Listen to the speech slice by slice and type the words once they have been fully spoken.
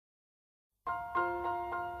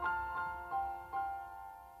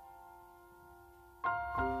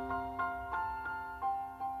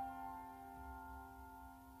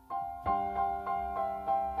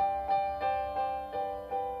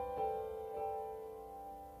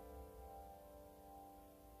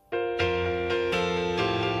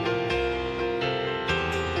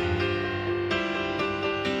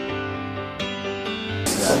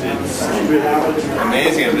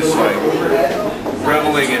amazing. I'm just like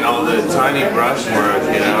reveling in all the tiny brushwork,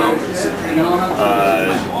 you know.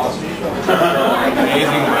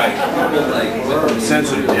 Amazing, right?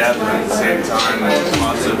 Sense of depth at the same time, and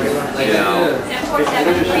lots of, you know,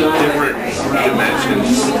 different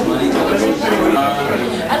dimensions.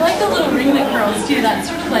 I like the little ringlet curls too. That's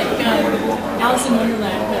sort of like Alice in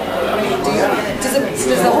Wonderland.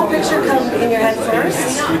 Does the whole picture come in your head first?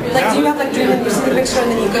 Like, do you have like dreaming, you see the picture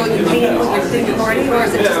and then you go and you paint it with your thing recording, or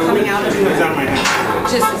is it just coming out of you?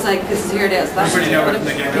 Just, it's like, this is, here it is. That's pretty know what I'm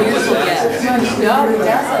thinking. Beautiful gift. No, it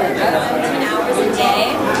doesn't. 10 hours a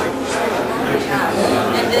day.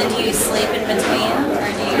 And then do you sleep in between?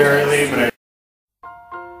 Or do you Barely, but I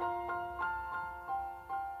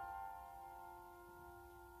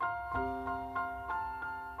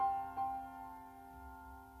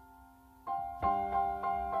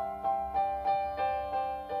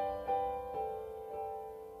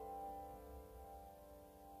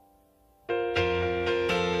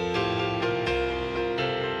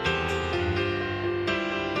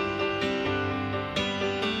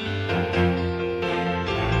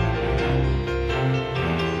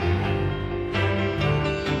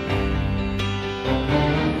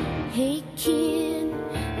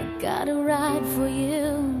got a ride for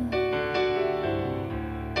you.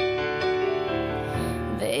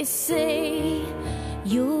 They say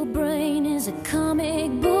your brain is a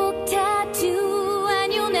comic book tattoo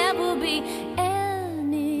and you'll never be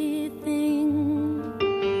anything.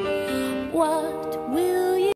 What will